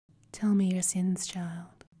Tell me your sins,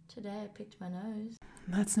 child. Today I picked my nose.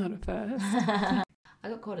 That's not a first. I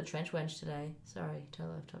got called a trench wench today. Sorry,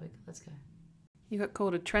 totally off topic. Let's go. You got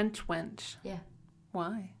called a trench wench. Yeah.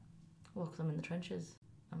 Why? Well, because I'm in the trenches.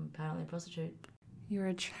 I'm apparently a prostitute. You're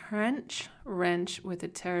a trench wrench with a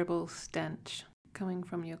terrible stench coming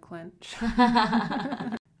from your clench.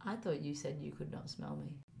 I thought you said you could not smell me.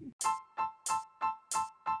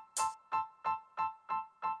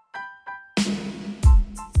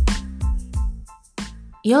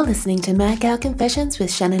 You're listening to Madcow Confessions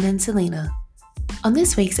with Shannon and Selena. On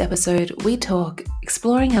this week's episode, we talk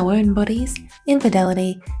exploring our own bodies,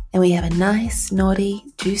 infidelity, and we have a nice, naughty,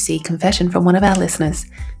 juicy confession from one of our listeners.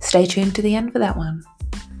 Stay tuned to the end for that one.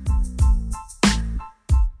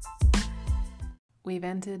 We've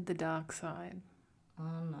entered the dark side.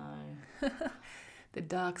 Oh no. The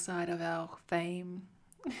dark side of our fame.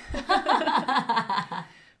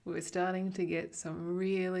 We're starting to get some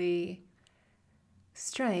really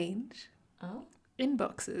strange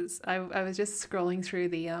inboxes. I was just scrolling through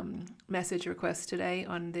the message requests today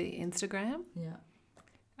on the Instagram. Yeah.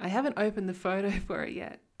 I haven't opened the photo for it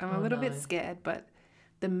yet. I'm a little bit scared, but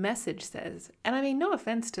the message says, and I mean, no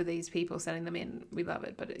offense to these people sending them in, we love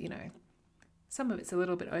it, but you know, some of it's a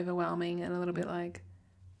little bit overwhelming and a little bit like,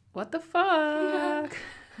 what the fuck?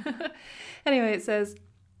 Anyway, it says,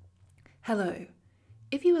 hello,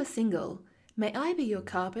 if you are single, may I be your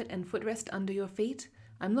carpet and footrest under your feet?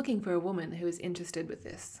 I'm looking for a woman who is interested with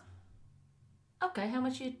this. Okay, how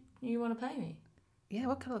much you want to pay me? Yeah,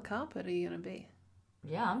 what colour carpet are you going to be?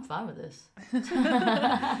 Yeah, I'm fine with this.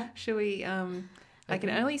 Should we, I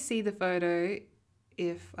can only see the photo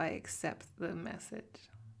if I accept the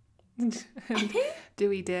message. Do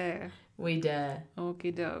we dare? We dare.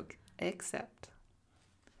 Okie doke. Accept.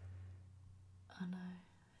 Oh no.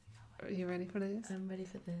 Are you ready for this? I'm ready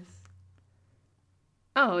for this.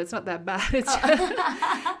 Oh, it's not that bad.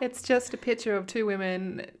 It's just a picture of two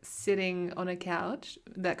women sitting on a couch.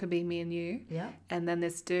 That could be me and you. Yeah. And then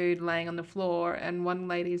this dude laying on the floor, and one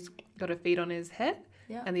lady's got her feet on his head,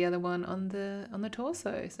 and the other one on the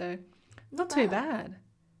torso. So not too bad.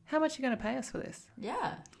 How much are you going to pay us for this?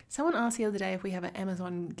 Yeah. Someone asked the other day if we have an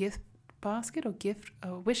Amazon gift basket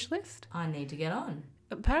or wish list. I need to get on.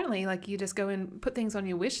 Apparently, like, you just go and put things on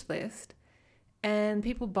your wish list, and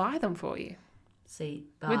people buy them for you. See,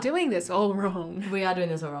 we're doing this all wrong. We are doing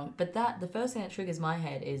this all wrong. But the first thing that triggers my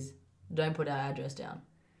head is don't put our address down.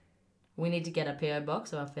 We need to get a PO box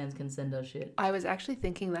so our fans can send us shit. I was actually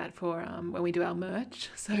thinking that for when we do our merch.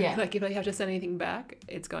 So like if they have to send anything back,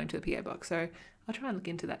 it's going to the PO box. So I'll try and look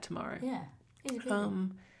into that tomorrow. Yeah.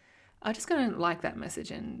 I'm just going to like that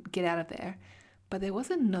message and get out of there. But there was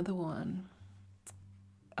another one.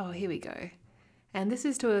 Oh, here we go. And this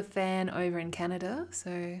is to a fan over in Canada.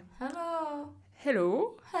 So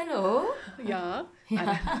Hello. Yeah. I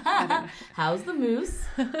don't know. How's the moose?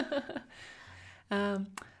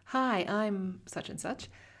 Hi, I'm such and such.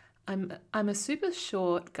 I'm a super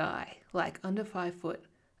short guy, like under 5 foot,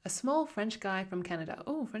 a small French guy from Canada.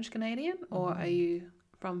 Oh, French Canadian? Or are you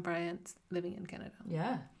from France living in Canada?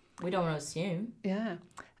 Yeah. We don't want to assume. Yeah.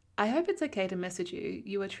 I hope it's okay to message you.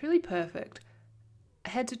 You are truly perfect,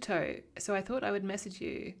 head to toe. So I thought I would message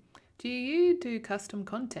you. Do you do custom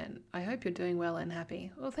content? I hope you're doing well and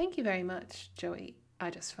happy. Well, thank you very much, Joey. I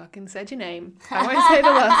just fucking said your name. I won't say the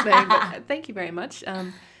last name, but thank you very much.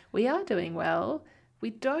 We are doing well. We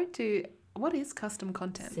don't do... What is custom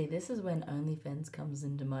content? See, this is when OnlyFans comes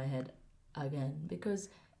into my head again. Because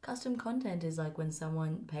custom content is like when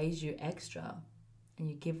someone pays you extra and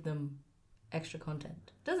you give them extra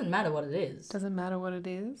content. Doesn't matter what it is. Doesn't matter what it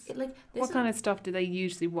is? What kind of stuff do they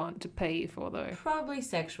usually want to pay you for, though? Probably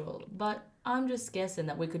sexual. But I'm just guessing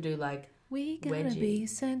that we could do like... We gotta be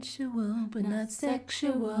sensual, but not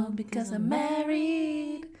sexual because I'm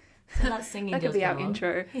married. So that singing that could be our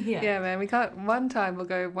intro. Yeah, man. We can't. One time we'll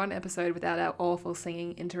go one episode without our awful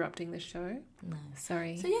singing interrupting the show. No.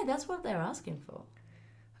 Sorry. So yeah, that's what they're asking for.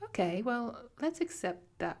 Okay, well, let's accept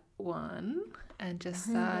that one and just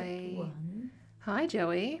say, hi,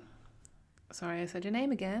 Joey. Sorry, I said your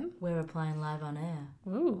name again. We're replying live on air.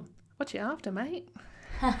 Ooh, what you after, mate?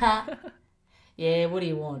 Yeah, what do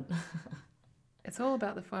you want? It's all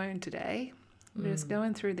about the phone today. We're just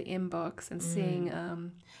going through the inbox and seeing...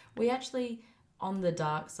 We actually, on the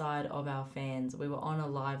dark side of our fans, we were on a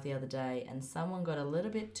live the other day and someone got a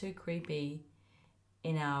little bit too creepy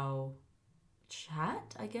in our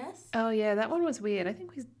chat, I guess. Oh, yeah, that one was weird. I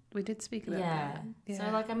think we did speak about that. Yeah. So,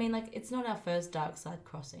 it's not our first dark side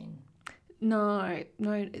crossing. No,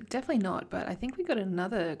 definitely not. But I think we got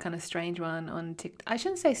another kind of strange one on TikTok. I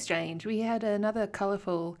shouldn't say strange. We had another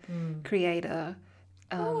colourful creator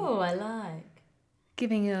I like.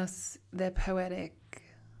 Giving us their poetic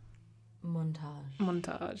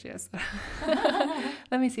montage. Yes.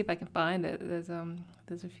 Let me see if I can find it. There's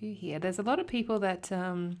a few here. There's a lot of people that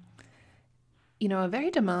are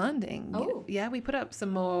very demanding. Oh. Yeah, we put up some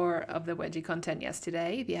more of the wedgie content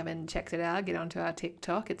yesterday. If you haven't checked it out, get onto our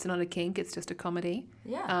TikTok. It's not a kink, it's just a comedy.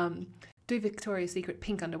 Yeah. Do Victoria's Secret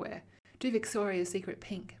pink underwear. Do Victoria's Secret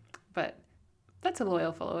pink. But that's a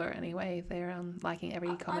loyal follower anyway, if they're liking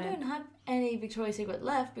every comment. I don't have any Victoria's Secret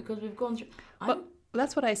left because we've gone through... Well,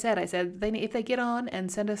 that's what I said. I said if they get on and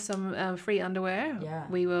send us some free underwear,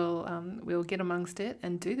 we will we'll get amongst it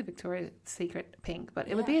and do the Victoria's Secret pink. But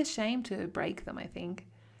it would be a shame to break them, I think.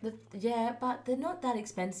 But they're not that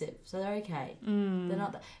expensive, so they're okay. They're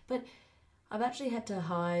not that... But I've actually had to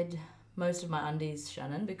hide most of my undies,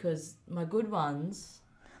 Shannon, because my good ones...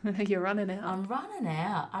 You're running out. I'm running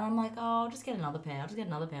out. And I'm like, I'll just get another pair.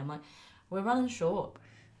 I'm like, we're running short.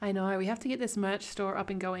 I know. We have to get this merch store up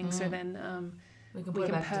and going so then... we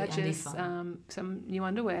can purchase some new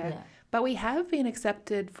underwear. Yeah. But we have been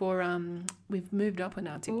accepted for, we've moved up on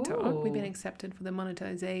our TikTok. Ooh. We've been accepted for the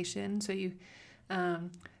monetization. So you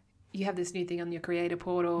have this new thing on your creator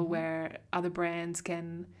portal where other brands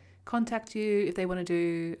can contact you if they want to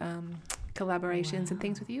do collaborations and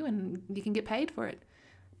things with you, and you can get paid for it.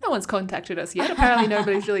 No one's contacted us yet. Apparently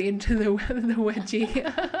nobody's really into the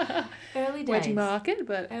wedgie early days. Wedgie market,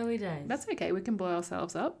 but early days. That's okay. We can blow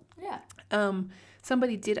ourselves up. Yeah.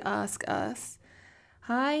 Somebody did ask us,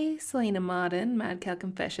 "Hi, Selena Martin, Madcow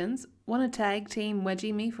Confessions. Want to tag team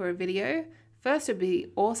wedgie me for a video? First, it'd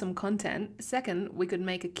be awesome content. Second, we could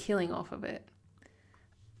make a killing off of it."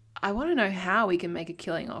 I want to know how we can make a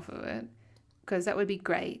killing off of it, because that would be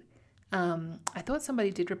great. I thought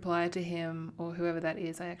somebody did reply to him, or whoever that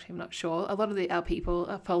is. I actually am not sure. A lot of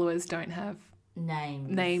our followers don't have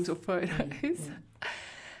names or photos.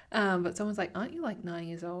 But someone's like, "Aren't you like 9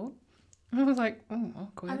 years old?" I was like, "Oh,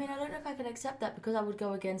 awkward." I mean, I don't know if I could accept that because I would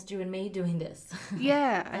go against you and me doing this.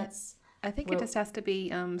 Yeah, I think it just has to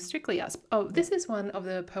be strictly us. Oh, this is one of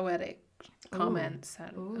the poetic comments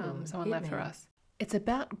that someone left for us. "It's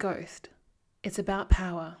about ghost. It's about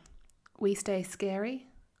power. We stay scary.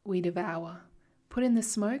 We devour. Put in the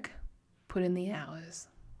smoke. Put in the hours."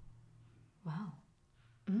 Wow.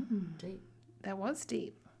 Deep. That was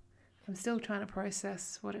deep. I'm still trying to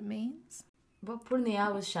process what it means. Well, put in the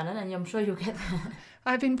hours, Shannon, and I'm sure you'll get that.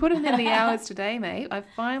 I've been putting in the hours today, mate. I've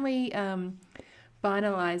finally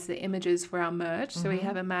finalised the images for our merch. So we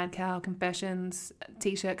have a Madcow Confessions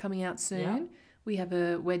t-shirt coming out soon. Yeah. We have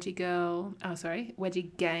a Wedgie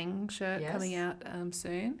Gang shirt coming out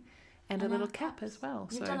soon. And a little cap as well.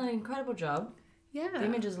 You've done an incredible job. Yeah. The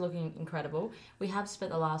images are looking incredible. We have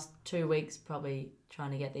spent the last 2 weeks probably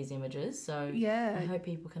trying to get these images. So I hope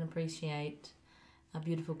people can appreciate a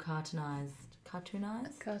beautiful cartoonized.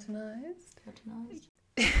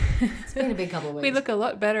 It's been a big couple of weeks. We look a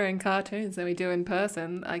lot better in cartoons than we do in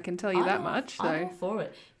person. I can tell you that much. I'm all for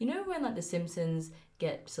it. You know when like the Simpsons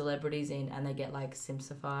get celebrities in and they get like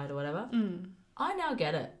Simsified or whatever? I now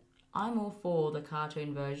get it. I'm all for the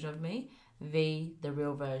cartoon version of me, the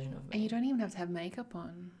real version of me. And you don't even have to have makeup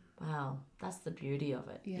on. Wow, that's the beauty of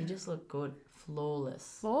it. Yeah. You just look good.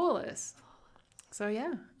 Flawless. So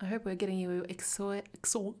yeah, I hope we're getting you excited.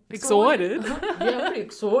 Yeah, pretty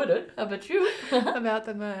excited. How about you? About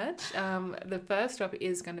the merch. The first drop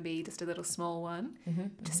is going to be just a little small one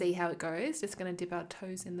to see how it goes. Just going to dip our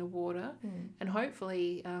toes in the water, and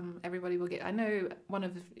hopefully everybody will get. I know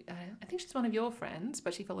I think she's one of your friends,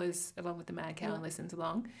 but she follows along with the Madcow and listens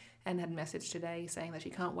along, and had a message today saying that she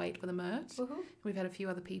can't wait for the merch. We've had a few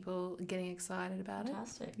other people getting excited about it.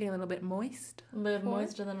 Getting a little bit moist. A bit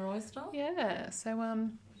moister than an oyster. Yeah. So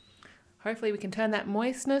hopefully we can turn that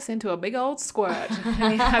moistness into a big old squirt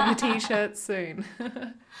and have your t-shirts soon.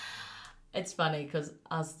 It's funny because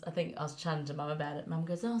I think I was chatting to Mum about it. Mum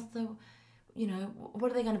goes, "Oh, so,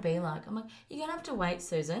 what are they going to be like?" I'm like, "You're going to have to wait,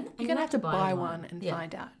 Susan. You're going to have to buy one and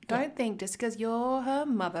find out. Don't think just because you're her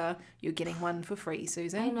mother, you're getting one for free,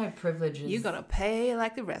 Susan. Ain't no privileges. You're going to pay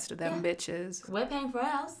like the rest of them bitches. We're paying for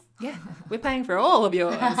ours. Yeah, we're paying for all of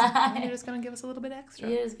yours. And you're just going to give us a little bit extra.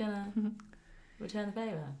 You're just going to return the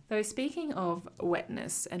favour." So speaking of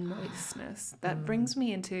wetness and moistness, that brings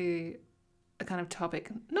me into a kind of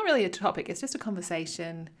topic. Not really a topic, it's just a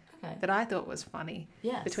conversation that I thought was funny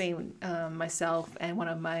between myself and one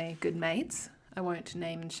of my good mates. I won't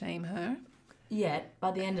name and shame her. Yet,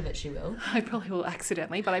 by the end of it she will. I probably will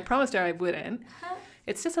accidentally, but I promised her I wouldn't.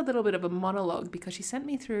 It's just a little bit of a monologue because she sent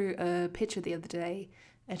me through a picture the other day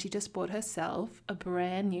and she just bought herself a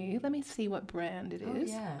brand new, let me see what brand it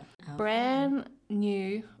is. Oh, yeah. Brand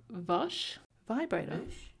new Vosh vibrator.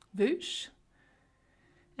 Whoosh.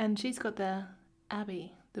 And she's got the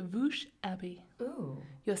Abbey, the Whoosh Abbey. Ooh.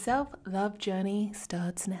 Your self-love journey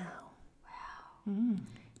starts now. Wow.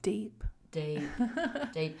 Deep. Deep.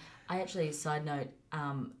 I actually, side note,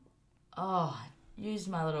 used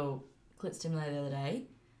my little clit stimulator the other day.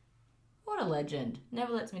 What a legend.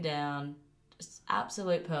 Never lets me down. Just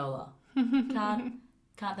absolute perler. Can't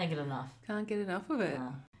thank it enough. Can't get enough of it.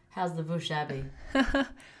 How's the Whoosh Abbey?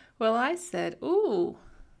 Well, I said, ooh,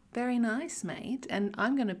 very nice, mate. And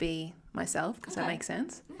I'm going to be myself, because that makes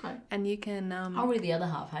sense. Okay. And you can... I'll read the other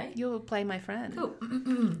half, hey? You'll play my friend. Cool.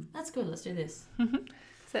 That's good. Let's do this.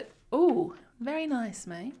 Said, ooh, very nice,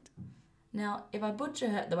 mate. Now, if I butcher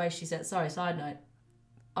her the way she said... Sorry, side note.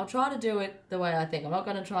 I'll try to do it the way I think. I'm not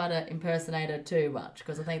going to try to impersonate her too much,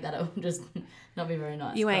 because I think that'll just not be very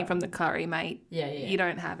nice. You ain't from the curry, mate. Yeah. You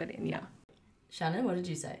don't have it in you. Shannon, what did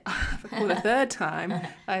you say? For the third time,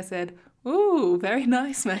 I said, ooh, very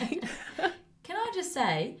nice, mate. Can I just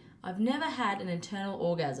say, I've never had an internal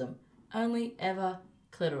orgasm, only ever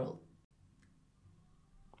clitoral.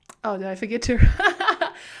 Oh, did I forget to...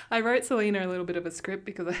 I wrote Selena a little bit of a script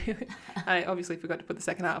because I obviously forgot to put the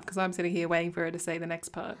second half because I'm sitting here waiting for her to say the next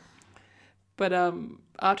part. But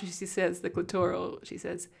after she says the clitoral, she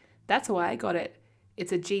says, that's why I got it.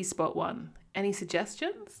 It's a G-spot one. Any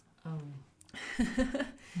suggestions? Oh.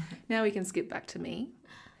 Now we can skip back to me.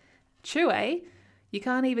 True, eh? You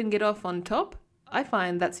can't even get off on top? I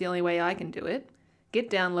find that's the only way I can do it. Get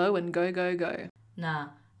down low and go, go, go. Nah,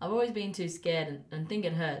 I've always been too scared and think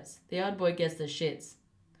it hurts. The old boy gets the shits.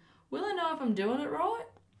 Will I know if I'm doing it right?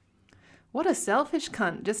 What a selfish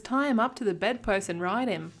cunt. Just tie him up to the bedpost and ride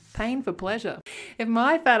him. Pain for pleasure. If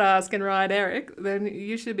my fat ass can ride Eric, then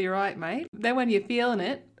you should be right, mate. Then when you're feeling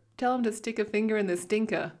it, tell him to stick a finger in the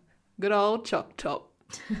stinker. Good old choc top.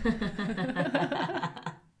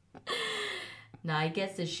 Nah, he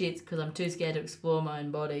gets the shits because I'm too scared to explore my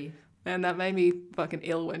own body. And that made me fucking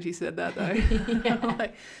ill when she said that, though.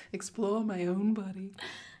 Like, explore my own body.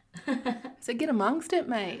 So get amongst it,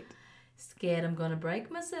 mate. Scared I'm going to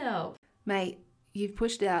break myself. Mate, you've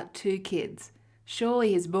pushed out 2 kids.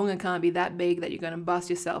 Surely his boonga can't be that big that you're going to bust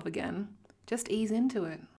yourself again. Just ease into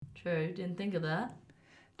it. True, didn't think of that.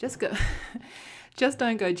 Just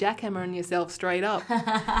don't go jackhammering yourself straight up.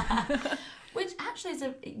 Which actually is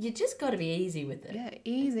you just got to be easy with it. Yeah,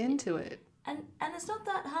 ease into it. And it's not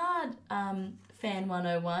that hard, fan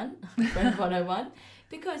 101, friend 101,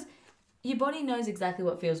 because your body knows exactly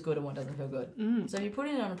what feels good and what doesn't feel good. So if you're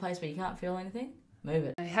putting it on a place where you can't feel anything, move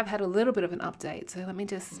it. I have had a little bit of an update, so let me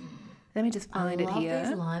just find it here. I love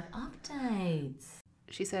these live updates.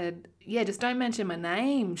 She said, yeah, just don't mention my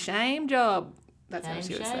name. Shame job. That's how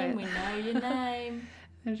she would say it. We know your name.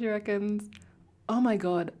 And she reckons, oh my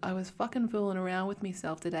God, I was fucking fooling around with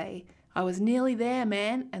myself today. I was nearly there,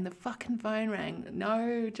 man, and the fucking phone rang.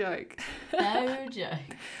 No joke. No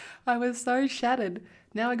joke. I was so shattered.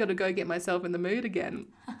 Now I got to go get myself in the mood again.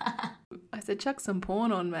 I said, chuck some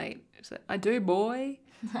porn on, mate. She said, I do, boy.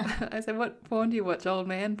 I said, what porn do you watch? Old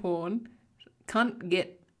man porn. Can't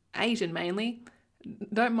get Asian mainly.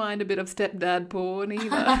 Don't mind a bit of stepdad porn either.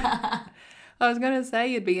 I was going to say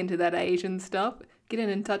you'd be into that Asian stuff. Get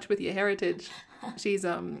in touch with your heritage. She's,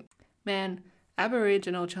 man,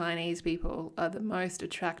 Aboriginal Chinese people are the most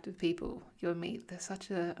attractive people you'll meet. They're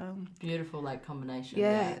such a... beautiful, combination.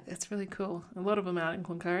 Yeah, it's really cool. A lot of them out in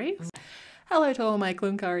Cloncurry. Hello to all my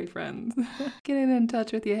Cloncurry friends. Get in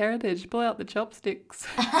touch with your heritage. Pull out the chopsticks.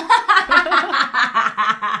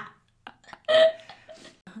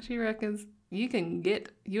 She reckons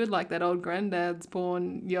you would like that old granddad's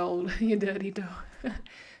porn, you dirty dog.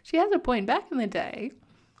 She has a point. Back in the day,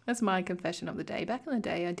 that's my confession of the day. Back in the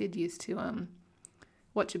day, I did used to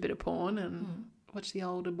watch a bit of porn and watch the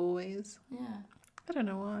older boys. Yeah. I don't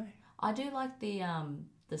know why. I do like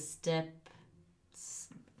the step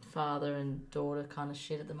father and daughter kind of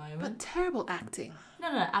shit at the moment. But terrible acting.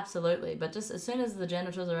 No, absolutely. But just as soon as the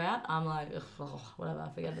genitals are out, I'm like, whatever. I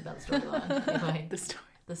forget about the storyline. Anyway,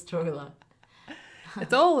 the storyline.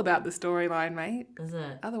 It's all about the storyline, mate. Is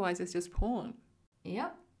it? Otherwise, it's just porn.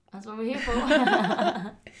 Yep. That's what we're here for.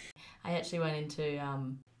 I actually went into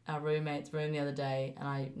our roommate's room the other day and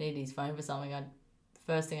I needed his phone for something.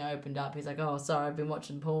 First thing I opened up, he's like, oh, sorry, I've been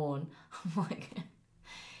watching porn. I'm like,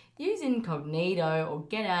 use incognito or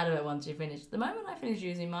get out of it once you finish. The moment I finish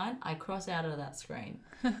using mine, I cross out of that screen.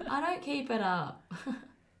 I don't keep it up.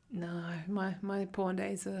 No, my porn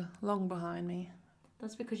days are long behind me.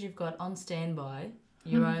 That's because you've got on standby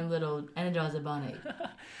your own little Energizer bunny.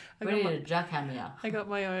 Ready to jackhammer you. I got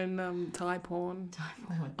my own Thai porn. Thai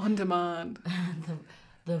porn. On demand.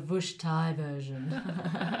 the Whoosh Thai version.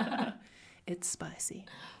 it's spicy.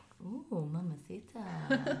 Ooh, mamacita.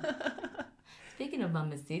 Speaking of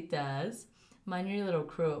mamacitas, my new little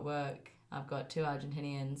crew at work, I've got 2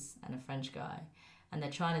 Argentinians and a French guy, and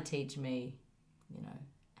they're trying to teach me,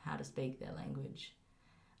 how to speak their language.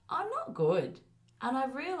 I'm not good. And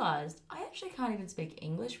I've realised I actually can't even speak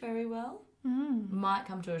English very well. Might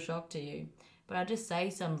come to a shock to you. But I just say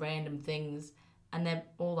some random things and they're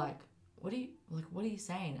all like, what are you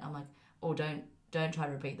saying? I'm like, oh, don't try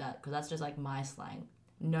to repeat that because that's just like my slang.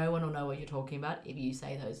 No one will know what you're talking about if you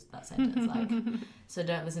say that sentence. So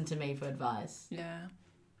don't listen to me for advice. Yeah.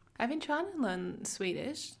 I've been trying to learn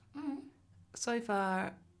Swedish. So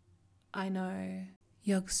far, I know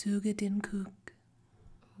Jag suger din kuk.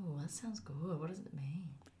 Oh, that sounds good. What does it mean?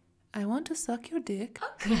 I want to suck your dick.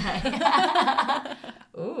 Okay.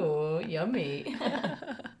 Ooh, yummy.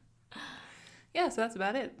 Yeah, so that's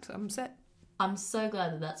about it. So I'm set. I'm so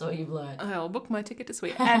glad that that's all you've learned. I'll book my ticket to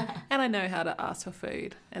Sweden. And I know how to ask for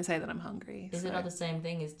food and say that I'm hungry. Is it not the same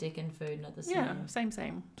thing? Is dick and food not the same? Yeah, same.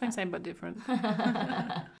 Same, but different.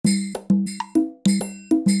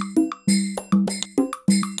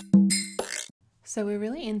 So we're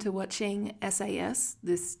really into watching SAS,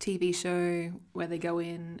 this TV show where they go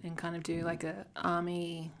in and kind of do like a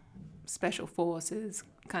army special forces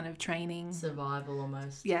kind of training. Survival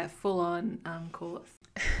almost. Yeah, full on course.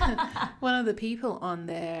 One of the people on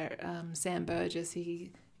there, Sam Burgess,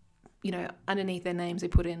 he, underneath their names they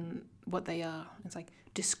put in what they are. It's like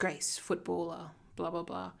disgraced footballer, blah, blah,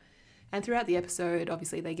 blah. And throughout the episode,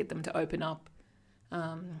 obviously they get them to open up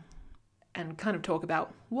and kind of talk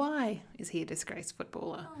about why is he a disgraced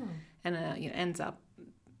footballer. And ends up,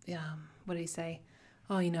 what did he say?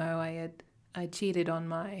 Oh, I cheated on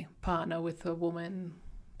my partner with a woman,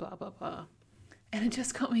 blah, blah, blah. And it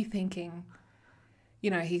just got me thinking,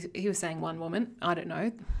 he was saying one woman. I don't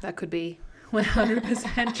know. That could be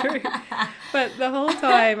 100% true. But the whole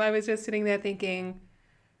time I was just sitting there thinking,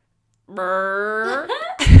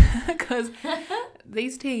 because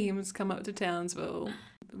these teams come up to Townsville.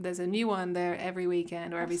 There's a new one there every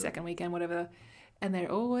weekend or every second weekend, whatever. And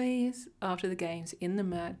they're always, after the games, in the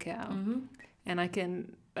Madcow. Mm-hmm. And I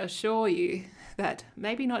can assure you that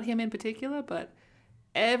maybe not him in particular, but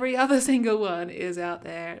every other single one is out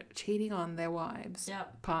there cheating on their wives,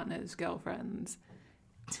 partners, girlfriends,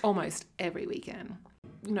 almost every weekend.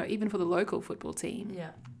 Even for the local football team.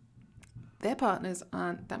 Yeah. Their partners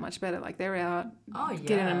aren't that much better. Like, they're out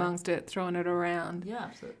getting amongst it, throwing it around. Yeah,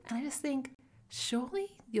 absolutely. And I just think, surely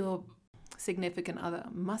your significant other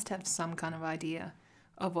must have some kind of idea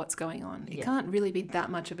of what's going on. It can't really be that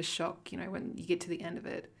much of a shock, when you get to the end of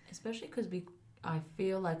it. Especially because I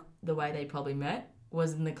feel like the way they probably met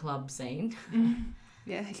was in the club scene.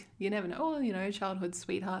 Yeah, you never know. Oh, childhood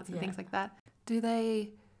sweethearts and things like that. Do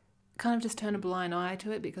they kind of just turn a blind eye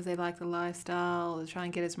to it because they like the lifestyle, they try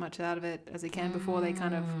and get as much out of it as they can before they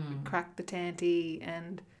kind of crack the tanty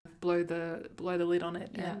and blow the lid on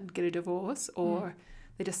it and get a divorce, or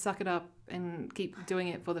they just suck it up and keep doing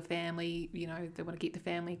it for the family, they want to keep the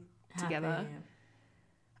family together.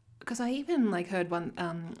 Because I even heard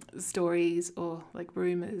one stories or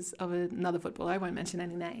rumors of another footballer, I won't mention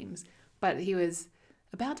any names, but he was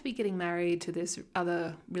about to be getting married to this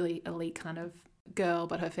other really elite kind of girl,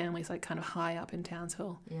 but her family's kind of high up in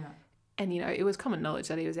Townsville. Yeah. And it was common knowledge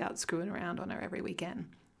that he was out screwing around on her every weekend.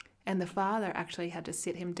 And the father actually had to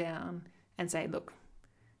sit him down and say, look,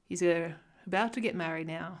 he's about to get married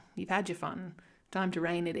now. You've had your fun. Time to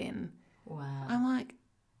rein it in. Wow. I'm like,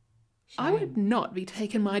 shame. I would not be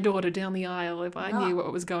taking my daughter down the aisle if I knew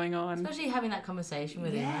what was going on. Especially having that conversation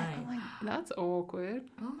with him. I'm like, that's awkward.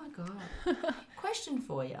 Oh my God. Question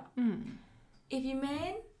for you. If your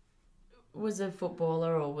man was a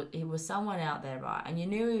footballer or he was someone out there, right, and you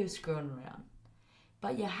knew he was screwing around,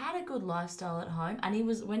 but you had a good lifestyle at home, and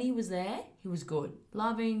when he was there, he was good.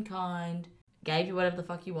 Loving, kind, gave you whatever the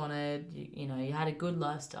fuck you wanted. You had a good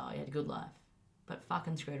lifestyle, you had a good life, but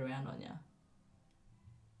fucking screwed around on you.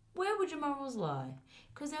 Where would your morals lie?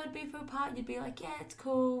 Because there would be, for a part, you'd be like, yeah, it's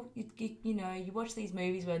cool. You watch these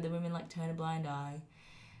movies where the women turn a blind eye.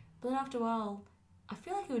 But then after a while, I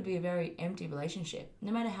feel like it would be a very empty relationship.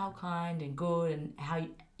 No matter how kind and good and how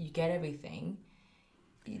you get everything,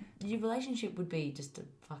 your relationship would be just a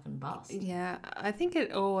fucking bust. Yeah, I think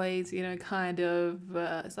it always, kind of,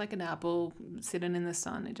 it's like an apple sitting in the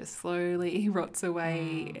sun. It just slowly rots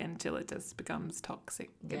away until it just becomes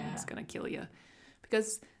toxic and it's going to kill you.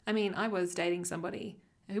 Because, I was dating somebody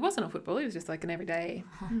who wasn't a footballer. He was just an everyday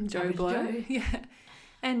Joe Blow. Yeah.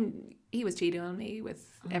 And he was cheating on me with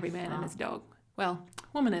every man and his dog. Well,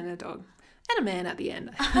 woman and a dog. And a man at the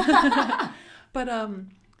end. But,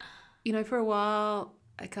 for a while,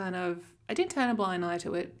 I I didn't turn a blind eye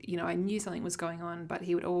to it. You know, I knew something was going on, but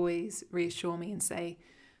he would always reassure me and say,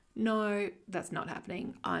 no, that's not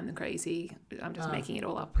happening. I'm crazy. I'm just making it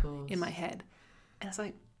all up in my head. And it's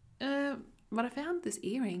like, but I found this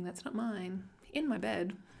earring that's not mine in my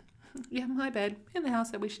bed. Yeah, my bed in the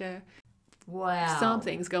house that we share. Wow.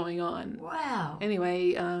 Something's going on. Wow.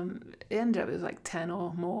 Anyway, it ended up it was like 10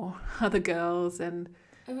 or more other girls. And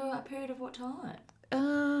over a period of what time?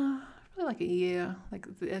 Probably like a year, like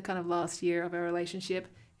the kind of last year of our relationship.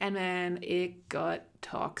 And man, it got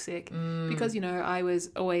toxic because, you know, I was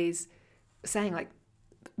always saying like,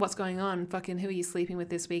 what's going on? Fucking who are you sleeping with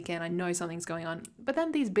this weekend? I know something's going on. But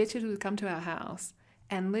then these bitches would come to our house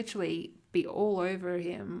and literally be all over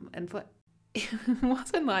him. And it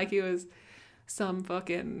wasn't like he was some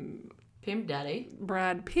fucking pimp daddy,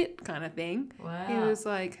 Brad Pitt kind of thing. Wow. He was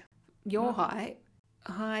like your height,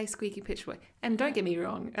 high squeaky pitch voice. And don't get me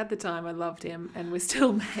wrong, at the time I loved him and we're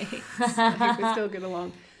still mates. Like, we still get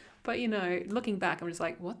along. But, you know, looking back, I'm just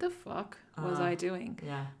like, what the fuck was I doing?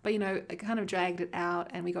 Yeah. But, you know, I kind of dragged it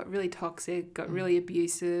out and we got really toxic, got really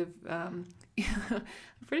abusive. I'm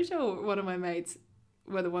pretty sure one of my mates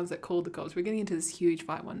were the ones that called the cops. We were getting into this huge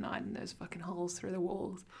fight one night and there's fucking holes through the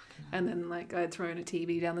walls. And then, like, I had thrown a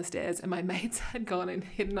TV down the stairs and my mates had gone and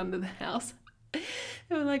hidden under the house.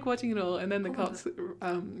 They were, like, watching it all. And then the cops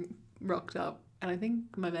rocked up. And I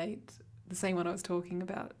think my mate, the same one I was talking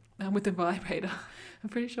about, with the vibrator, I'm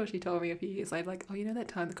pretty sure she told me a few years later, like, oh, you know that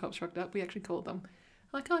time the cops rocked up? We actually called them. I'm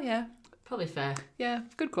like, oh, yeah. Probably fair. Yeah,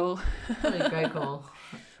 good call. Probably a great call.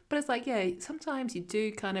 But it's like, yeah, sometimes you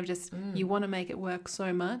do kind of just, you want to make it work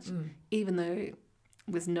so much, even though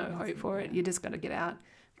there's no hope for it. You just got to get out.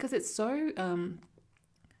 Because it's so,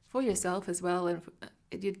 for yourself as well, and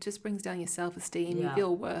it just brings down your self-esteem. You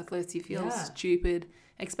feel worthless. You feel stupid,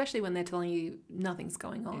 especially when they're telling you nothing's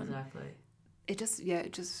going on. Exactly.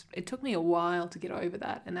 It took me a while to get over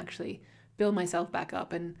that and actually build myself back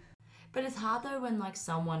up. But it's hard though when like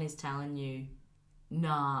someone is telling you,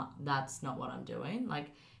 nah, that's not what I'm doing.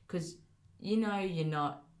 Like, because you know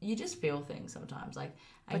you just feel things sometimes. Like,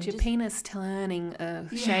 but your penis turning a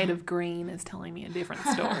shade of green is telling me a different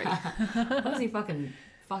story. Was he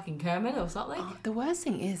fucking Kermit or something? Oh, the worst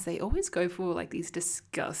thing is they always go for like these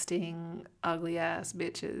disgusting, ugly ass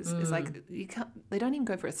bitches. It's like they don't even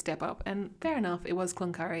go for a step up. And fair enough, it was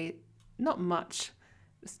Cloncurry. Not much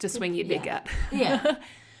to swing your dick at. Yeah.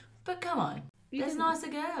 But come on. There's nicer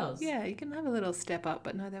girls. Yeah, you can have a little step up,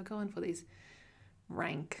 but no, they're going for these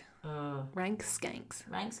rank skanks.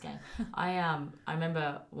 Rank skank. I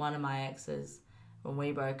remember one of my exes, when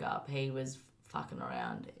we broke up, he was fucking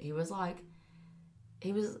around. He was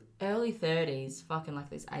early 30s, fucking like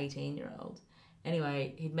this 18-year-old.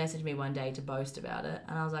 Anyway, he'd messaged me one day to boast about it,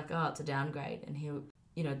 and I was like, oh, it's a downgrade. And he,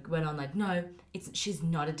 you know, went on like, no, she's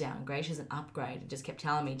not a downgrade, she's an upgrade. He just kept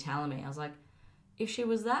telling me. I was like, if she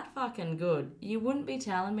was that fucking good, you wouldn't be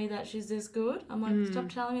telling me that she's this good. I'm like, stop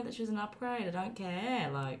telling me that she's an upgrade. I don't care.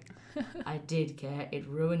 Like, I did care. It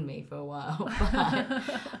ruined me for a while. But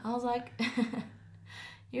I was like,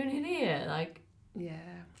 you're an idiot. Like, yeah.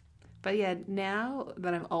 But yeah, now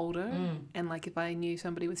that I'm older and like if I knew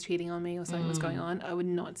somebody was cheating on me or something was going on, I would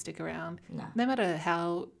not stick around. No matter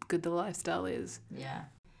how good the lifestyle is. Yeah.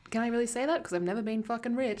 Can I really say that? Because I've never been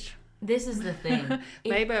fucking rich. This is the thing.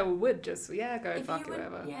 Maybe I would just, go fuck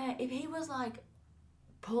whoever. Yeah, if he was like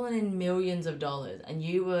pulling in millions of dollars and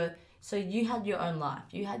you had your own life,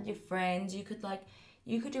 you had your friends, you could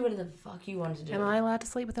do whatever the fuck you wanted to do. Am I allowed to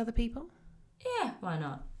sleep with other people? Yeah, why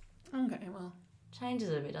not? Okay, well. Changes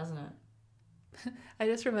a bit, doesn't it? I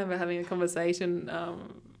just remember having a conversation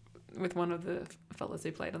with one of the fellas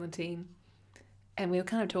who played on the team, and we were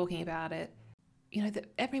kind of talking about it. You know,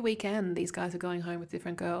 every weekend these guys are going home with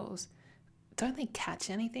different girls. Don't they catch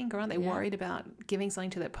anything, or aren't they worried about giving something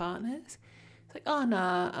to their partners? It's like, oh,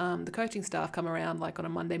 nah, the coaching staff come around like on a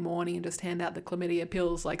Monday morning and just hand out the chlamydia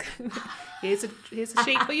pills like, here's a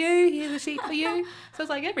sheet for you, here's a sheet for you. So it's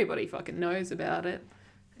like everybody fucking knows about it.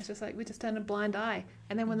 It's just like we just turn a blind eye.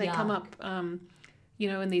 And then when they come up,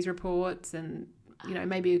 in these reports and,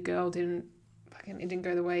 maybe a girl it didn't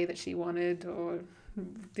go the way that she wanted or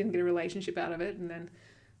didn't get a relationship out of it and then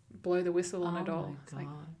blow the whistle on it all. It's like,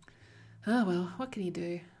 oh, well, what can you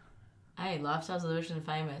do? Hey, lifestyles of the rich and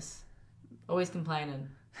famous. Always complaining.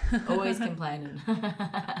 Always complaining.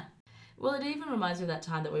 Well, it even reminds me of that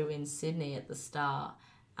time that we were in Sydney at the Star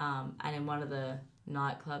and in one of the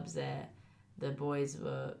nightclubs there, the boys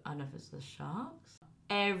were, I don't know if it's the Sharks.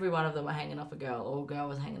 Every one of them were hanging off a girl, or a girl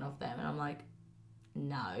was hanging off them. And I'm like,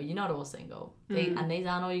 no, you're not all single. And these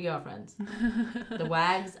aren't all your girlfriends. The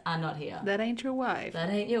wags are not here. That ain't your wife. That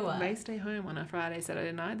ain't your wife. They stay home on a Friday,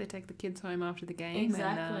 Saturday night. They take the kids home after the game.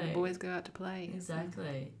 Exactly. And the boys go out to play.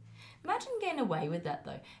 Exactly. Imagine getting away with that,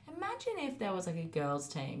 though. Imagine if there was like a girls'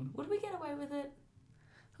 team. Would we get away with it?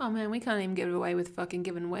 Oh, man, we can't even get away with fucking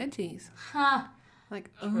giving wedgies. Ha! Like,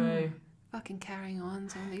 True. Fucking carrying on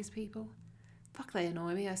some of these people. Fuck, they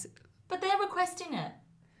annoy me. But they're requesting it.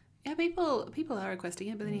 Yeah, people are requesting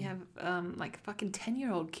it, but then you have like fucking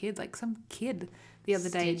 10-year-old kids, like some kid the other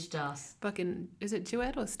day. Stitched us. Fucking, is it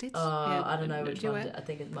Duet or Stitch? Oh, yeah, I don't know which Duet. one. I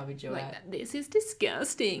think it might be Duet. Like, this is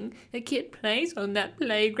disgusting. A kid plays on that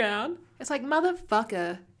playground. It's like,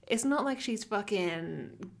 motherfucker. It's not like she's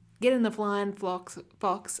fucking getting the flying fox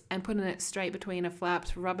and putting it straight between her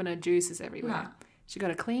flaps, rubbing her juices everywhere. Nah. She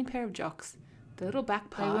got a clean pair of jocks, the little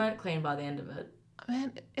back part. They weren't clean by the end of it.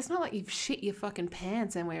 Man, it's not like you've shit your fucking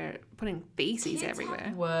pants and we're putting feces Kids everywhere.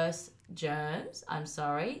 have worse germs, I'm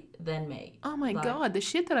sorry, than me. Oh my God, the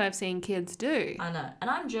shit that I've seen kids do. I know. And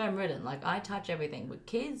I'm germ-ridden. Like, I touch everything. But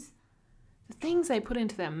kids... The things they put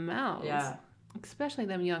into their mouths. Yeah. Especially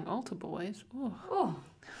them young altar boys. Oh.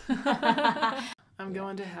 I'm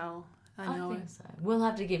going to hell. I know I think so. We'll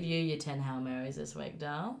have to give you your 10 Hail Marys this week,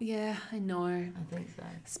 Dal. Yeah, I know. I think so.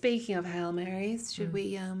 Speaking of Hail Marys, should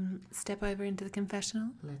we step over into the confessional?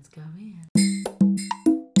 Let's go in.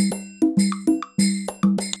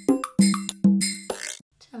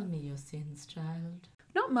 Tell me your sins, child.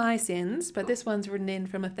 Not my sins, but this one's written in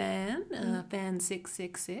from a fan, fan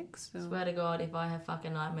 666. So. Swear to God, if I have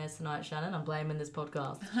fucking nightmares tonight, Shannon, I'm blaming this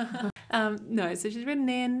podcast. No, so she's written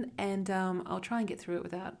in, and I'll try and get through it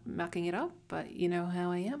without mucking it up, but you know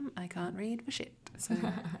how I am. I can't read for shit. So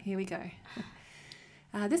here we go.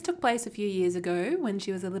 This took place a few years ago when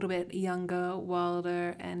she was a little bit younger,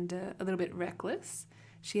 wilder, and a little bit reckless.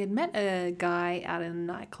 She had met a guy out in a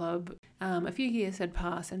nightclub. A few years had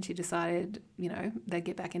passed and she decided, they'd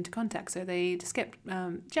get back into contact. So they just kept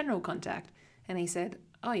general contact. And he said,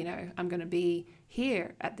 I'm going to be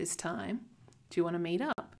here at this time. Do you want to meet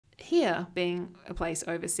up? Here being a place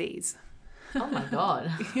overseas. Oh my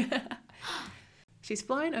God. Yeah. She's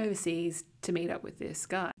flown overseas to meet up with this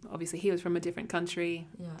guy. Obviously, he was from a different country.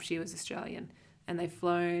 Yeah. She was Australian. And they've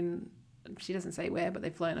flown... She doesn't say where, but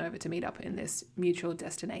they've flown over to meet up in this mutual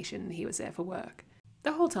destination. He was there for work.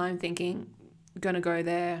 The whole time thinking, going to go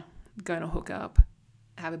there, going to hook up,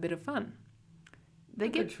 have a bit of fun.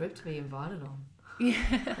 Good trip to be invited on.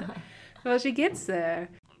 Yeah. Well, she gets there.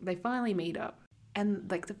 They finally meet up. And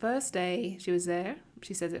like the first day she was there,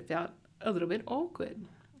 she says it felt a little bit awkward.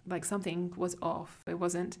 Like something was off. It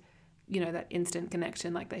wasn't, that instant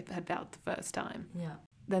connection like they had felt the first time. Yeah.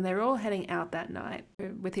 Then they were all heading out that night.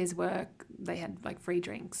 With his work, they had like free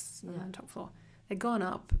drinks on the top floor. They'd gone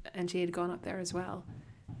up and she had gone up there as well.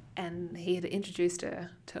 And he had introduced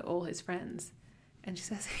her to all his friends. And she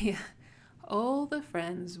says, yeah, all the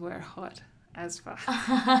friends were hot as fuck.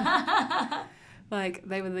 Like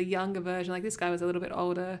they were the younger version. Like this guy was a little bit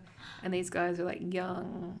older and these guys were like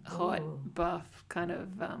young, hot, buff kind of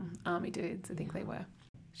army dudes, I think they were.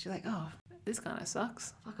 She's like, oh, this kind of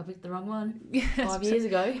sucks. Fuck, I picked the wrong one. Yeah, 5 years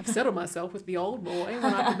ago. I've settled myself with the old boy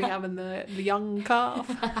when I could be having the young calf.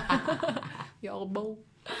 The old bull.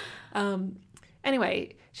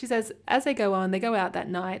 Anyway, she says, as they go on, they go out that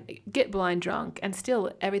night, get blind drunk, and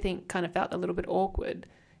still everything kind of felt a little bit awkward.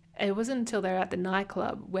 It wasn't until they're at the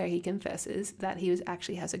nightclub where he confesses that he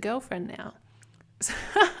actually has a girlfriend now. Does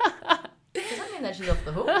that mean that she's off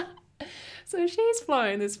the hook? So she's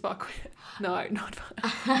flown this fuck. No,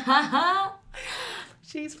 not.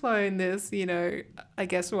 She's flown this, I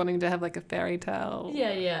guess wanting to have like a fairy tale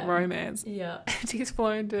romance. Yeah. And she's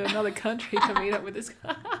flown to another country to meet up with this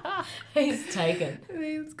guy. He's taken.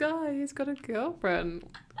 This guy, he's got a girlfriend.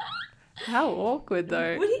 How awkward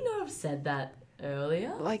though. Would he not have said that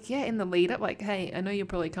earlier? Like, yeah, in the lead up, like, hey, I know you're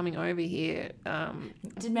probably coming over here.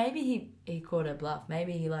 Did maybe he caught her bluff?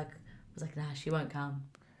 Maybe he was like, nah, she won't come.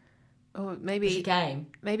 Or maybe she came.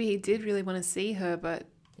 Maybe he did really want to see her, but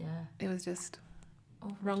yeah, it was just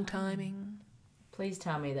wrong timing. Please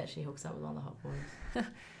tell me that she hooks up with one of the hot boys.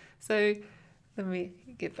 So let me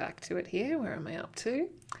get back to it here. Where am I up to?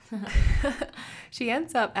 She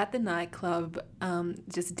ends up at the nightclub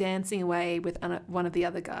just dancing away with one of the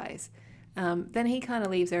other guys. Then he kind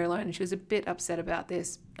of leaves her alone, and she was a bit upset about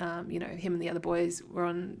this. Him and the other boys were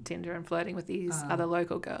on Tinder and flirting with these other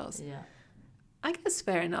local girls. Yeah. I guess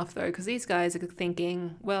fair enough, though, because these guys are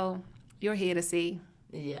thinking, well, you're here to see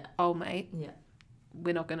old mate. Yeah.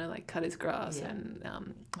 We're not going to, cut his grass and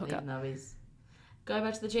hook up. Even though he's go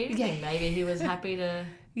back to the cheating thing. Maybe he was happy to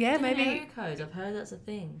maybe area codes. I've heard that's a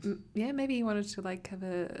thing. Yeah, maybe he wanted to like have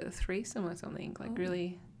a threesome or something, like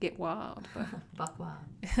really get wild. But Buck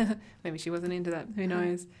wild. maybe she wasn't into that. Who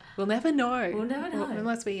knows? We'll never know. We'll never know.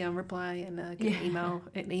 Unless we reply and get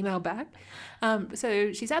an email back.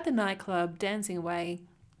 So she's at the nightclub dancing away.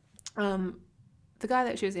 The guy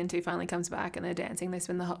that she was into finally comes back and they're dancing. They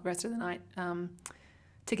spend the rest of the night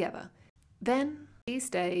together. Then she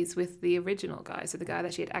stays with the original guy, so the guy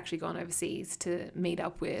that she had actually gone overseas to meet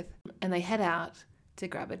up with, and they head out to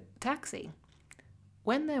grab a taxi.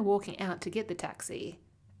 When they're walking out to get the taxi,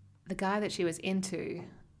 the guy that she was into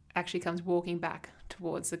actually comes walking back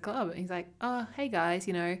towards the club. And he's like, oh, hey guys,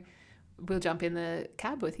 we'll jump in the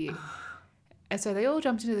cab with you. And so they all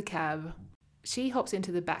jumped into the cab. She hops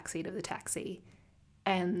into the back seat of the taxi.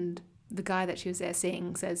 And the guy that she was there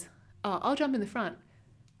seeing says, oh, I'll jump in the front.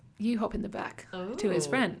 You hop in the back to his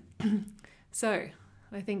friend. So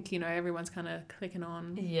I think, everyone's kind of clicking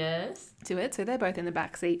on to it. So they're both in the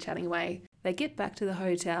back seat chatting away. They get back to the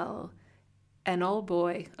hotel and old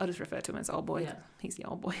boy, I'll just refer to him as old boy. Yeah. He's the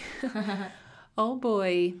old boy. Old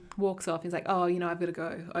boy walks off. He's like, oh, I've got to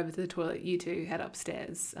go over to the toilet. You two head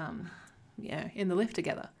upstairs, in the lift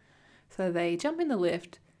together. So they jump in the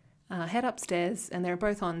lift. Head upstairs, and they're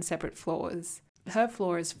both on separate floors. Her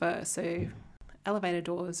floor is first, so elevator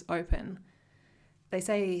doors open. They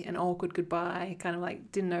say an awkward goodbye, kind of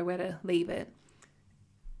like didn't know where to leave it.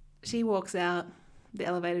 She walks out, the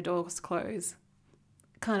elevator doors close,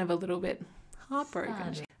 kind of a little bit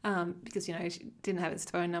heartbroken. Because, she didn't have his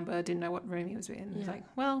phone number, didn't know what room he was in. It's like,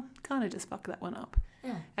 well, kind of just fuck that one up.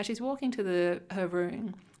 Yeah. As she's walking to her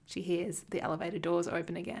room, she hears the elevator doors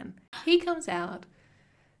open again. He comes out,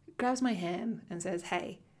 grabs my hand and says,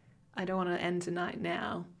 hey, I don't want to end tonight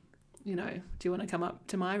now. Do you want to come up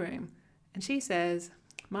to my room? And she says,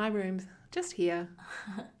 my room's just here.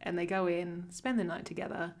 And they go in, spend the night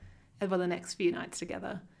together, and the next few nights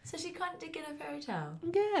together. So she kind of did get a fairy tale.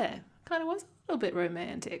 Yeah, kind of was a little bit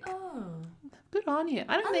romantic. Oh. Good on you.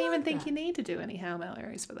 I don't even think you need to do any Hail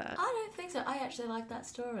Marys for that. I don't think so. I actually like that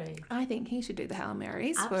story. I think he should do the Hail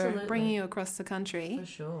Marys for bringing you across the country. For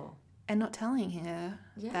sure. And not telling her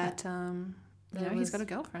that, he's got a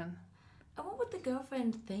girlfriend. And what would the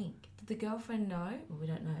girlfriend think? Did the girlfriend know? Well, we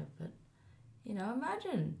don't know, but,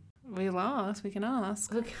 imagine. We'll ask. We can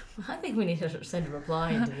ask. Look, I think we need to send a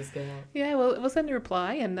reply into this girl. Yeah, we'll send a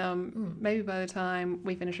reply, and maybe by the time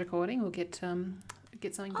we finish recording, we'll get something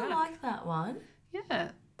back. I like that one. Yeah,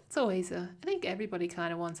 that's always I think everybody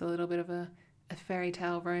kind of wants a little bit of a fairy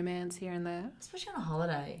tale romance here and there. Especially on a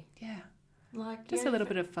holiday. Yeah. Like just a little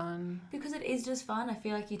bit of fun. Because it is just fun. I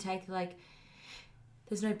feel like you take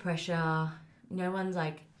there's no pressure. No one's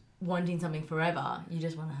wanting something forever. You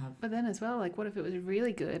just want to have. But then as well, what if it was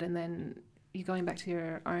really good and then you're going back to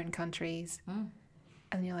your own countries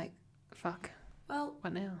and you're like, fuck. Well,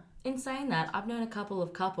 what now? In saying that, I've known a couple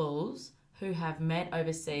of couples who have met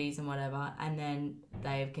overseas and whatever, and then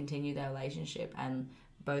they've continued their relationship and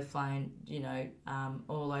both flying,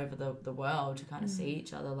 all over the world to kind of see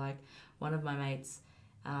each other. Like one of my mates,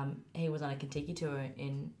 he was on a Kentucky tour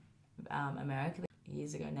in America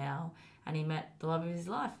years ago now, and he met the love of his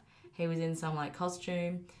life. He was in some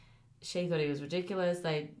costume. She thought he was ridiculous.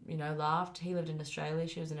 They, laughed. He lived in Australia.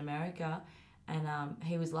 She was in America, and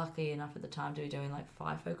he was lucky enough at the time to be doing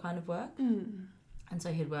FIFO kind of work. And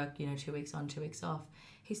so he'd work, 2 weeks on, 2 weeks off.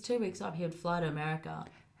 His 2 weeks off, he would fly to America.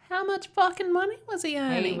 How much fucking money was he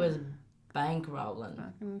earning? He was bankrolling.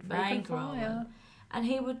 And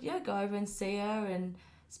he would, go over and see her and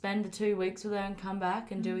spend the 2 weeks with her and come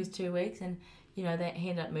back and do his 2 weeks. And, he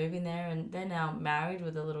ended up moving there, and they're now married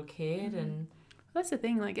with a little kid. And that's the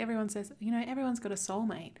thing. Everyone says, everyone's got a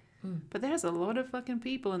soulmate. But there's a lot of fucking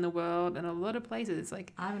people in the world and a lot of places. I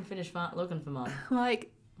haven't finished looking for mine.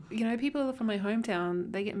 People from my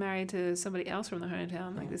hometown, they get married to somebody else from the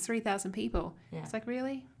hometown. There's 3,000 people. Yeah. It's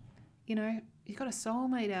really, you've got a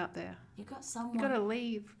soulmate out there. You've got someone. You've got to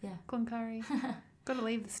leave Cloncurry. Got to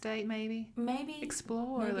leave the state, maybe.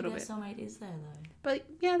 Explore a little bit. Maybe their soulmate is there, though. But,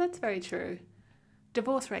 yeah, that's very true.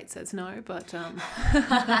 Divorce rate says no, but I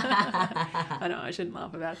know I shouldn't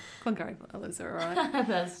laugh about it. Cloncurry fellas are all right.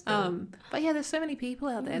 That's but yeah, there's so many people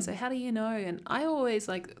out there, so how do you know? And I always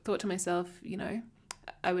thought to myself,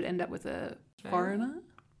 I would end up with a foreigner.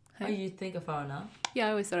 Hey? Oh, you think a foreigner? Yeah,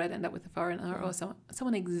 I always thought I'd end up with a foreigner or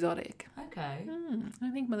someone exotic. Okay. I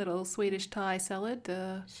think my little Swedish Thai salad,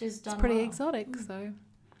 she's done it's pretty exotic, so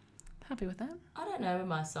happy with that. I don't know where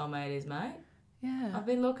my soulmate is, mate. Yeah. I've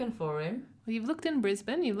been looking for him. Well, you've looked in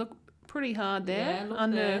Brisbane. You look pretty hard there. Yeah,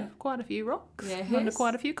 under quite a few rocks. Yes. Under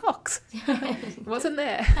quite a few cocks. Wasn't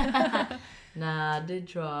there. Nah, I did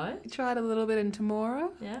try. Tried a little bit in Temora.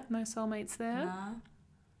 Yeah. No soulmates there. Nah.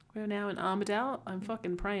 We're now in Armidale. I'm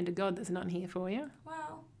fucking praying to God there's none here for you.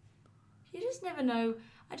 Well, you just never know.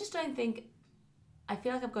 I just don't think... I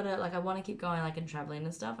feel like I've got to... Like, I want to keep going, like, and travelling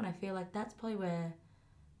and stuff. And I feel like that's probably where...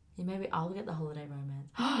 Yeah, maybe I'll get the holiday romance.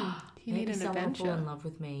 You need maybe an someone adventure. will fall in love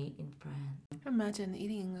with me in France. Imagine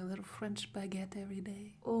eating a little French baguette every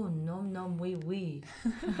day. Oh, nom nom oui oui.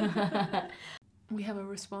 We have a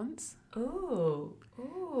response. Ooh.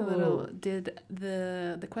 A little.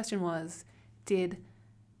 The question was, did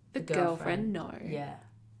the girlfriend know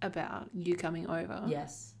about you coming over?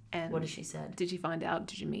 Yes. And what did she say? Did you find out?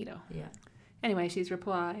 Did you meet her? Yeah. Anyway, she's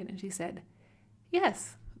replied and she said,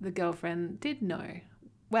 yes, the girlfriend did know.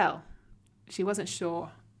 Well, she wasn't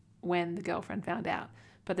sure when the girlfriend found out,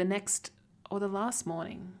 but the last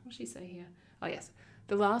morning, what did she say here? Oh, yes.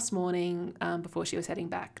 The last morning before she was heading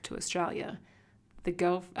back to Australia,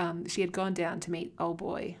 she had gone down to meet old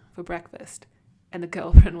boy for breakfast and the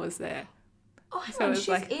girlfriend was there. Oh, hang on,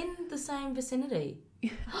 she's in the same vicinity.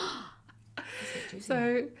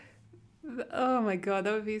 So, oh my God,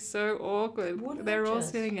 that would be so awkward. They're all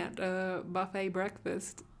sitting at a buffet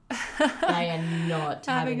breakfast. They are not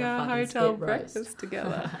having a hotel breakfast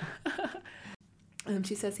together.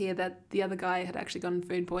 She says here that the other guy had actually gotten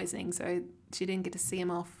food poisoning, so she didn't get to see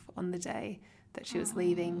him off on the day that she was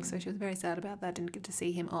leaving. So she was very sad about that, didn't get to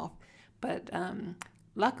see him off. But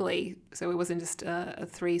luckily, so it wasn't just a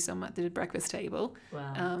threesome at the breakfast table.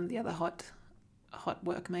 Wow. The other hot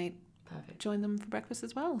workmate joined them for breakfast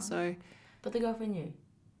as well. So, but the girlfriend knew.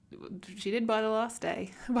 She did by the last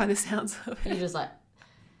day, by the sounds of it. You're just like,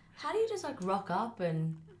 how do you just like rock up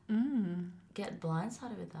and get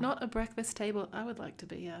blindsided with that? Not a breakfast table I would like to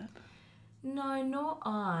be at. No, nor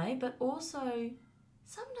I. But also,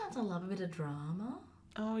 sometimes I love a bit of drama.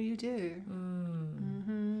 Oh, you do?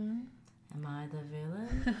 Mm-hmm. Am I the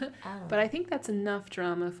villain? But I think that's enough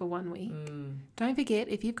drama for 1 week. Don't forget,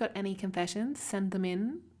 if you've got any confessions, send them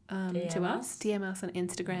in to us. DM us on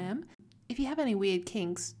Instagram. If you have any weird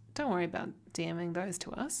kinks, don't worry about DMing those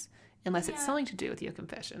to us, unless it's something to do with your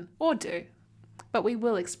confession. Or do. But we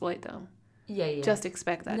will exploit them. Yeah. Just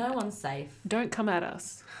expect that. No one's safe. Don't come at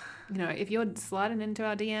us. You know, if you're sliding into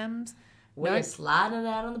our DMs... We're sliding it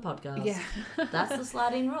out on the podcast. Yeah. That's the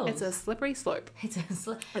sliding rules. It's a slippery slope.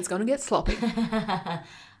 It's going to get sloppy.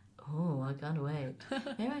 Oh, I can't wait.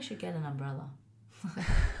 Maybe I should get an umbrella.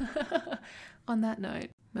 On that note,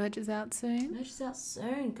 merch is out soon. Merch is out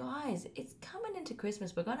soon. Guys, it's coming into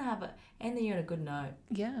Christmas. We're going to have end the year on a good note.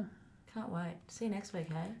 Yeah. Can't wait. See you next week,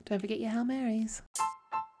 hey? Don't forget your Hail Marys.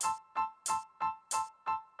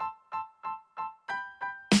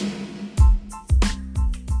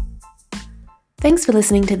 Thanks for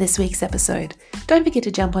listening to this week's episode. Don't forget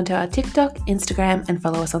to jump onto our TikTok, Instagram, and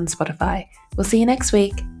follow us on Spotify. We'll see you next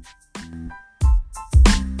week.